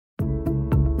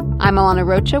I'm Alana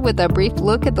Rocha with a brief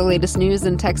look at the latest news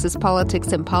in Texas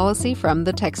politics and policy from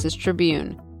the Texas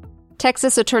Tribune.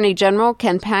 Texas Attorney General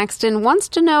Ken Paxton wants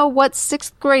to know what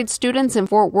sixth-grade students in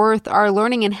Fort Worth are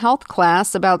learning in health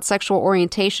class about sexual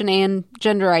orientation and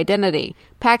gender identity.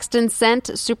 Paxton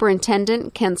sent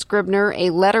Superintendent Ken Scribner a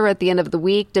letter at the end of the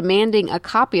week demanding a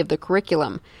copy of the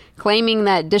curriculum, claiming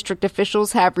that district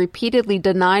officials have repeatedly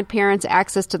denied parents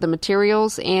access to the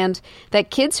materials and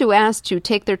that kids who asked to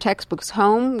take their textbooks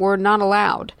home were not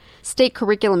allowed. State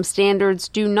curriculum standards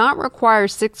do not require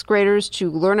sixth graders to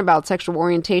learn about sexual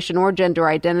orientation or gender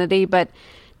identity, but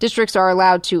districts are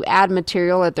allowed to add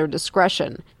material at their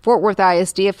discretion. Fort Worth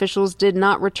ISD officials did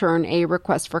not return a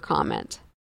request for comment.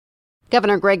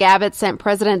 Governor Greg Abbott sent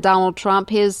President Donald Trump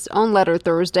his own letter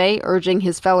Thursday, urging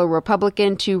his fellow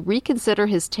Republican to reconsider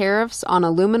his tariffs on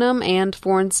aluminum and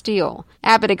foreign steel.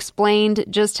 Abbott explained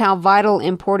just how vital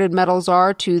imported metals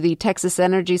are to the Texas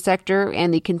energy sector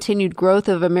and the continued growth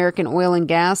of American oil and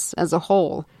gas as a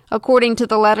whole. According to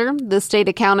the letter, the state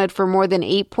accounted for more than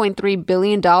 $8.3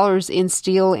 billion in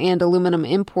steel and aluminum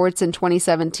imports in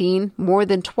 2017, more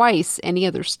than twice any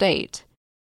other state.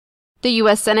 The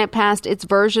U.S. Senate passed its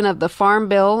version of the Farm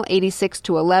Bill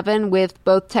 86-11, with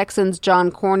both Texans John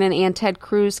Cornyn and Ted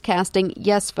Cruz casting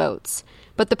yes votes.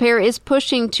 But the pair is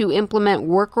pushing to implement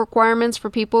work requirements for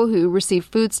people who receive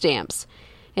food stamps,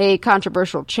 a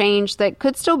controversial change that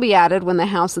could still be added when the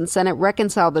House and Senate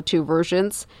reconcile the two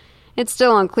versions. It's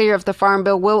still unclear if the Farm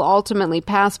Bill will ultimately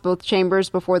pass both chambers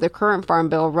before the current Farm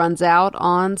Bill runs out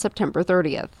on September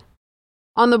 30th.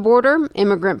 On the border,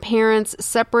 immigrant parents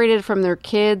separated from their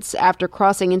kids after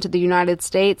crossing into the United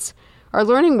States are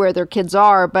learning where their kids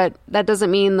are, but that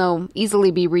doesn't mean they'll easily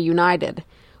be reunited.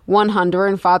 One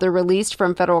Honduran father released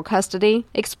from federal custody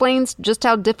explains just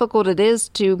how difficult it is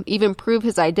to even prove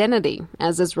his identity,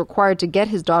 as is required to get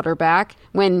his daughter back,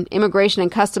 when Immigration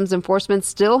and Customs Enforcement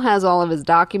still has all of his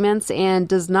documents and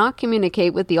does not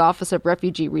communicate with the Office of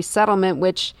Refugee Resettlement,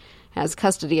 which has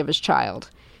custody of his child.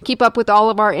 Keep up with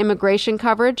all of our immigration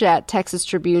coverage at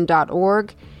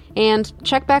texastribune.org, and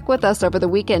check back with us over the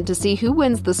weekend to see who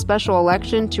wins the special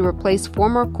election to replace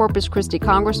former Corpus Christi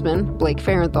Congressman Blake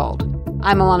Farenthold.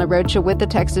 I'm Alana Rocha with the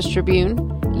Texas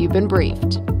Tribune. You've been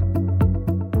briefed.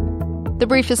 The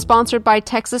brief is sponsored by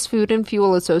Texas Food and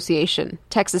Fuel Association.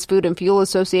 Texas Food and Fuel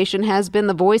Association has been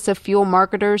the voice of fuel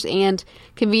marketers and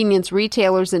convenience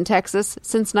retailers in Texas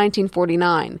since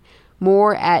 1949.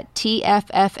 More at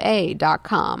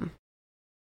tffa.com.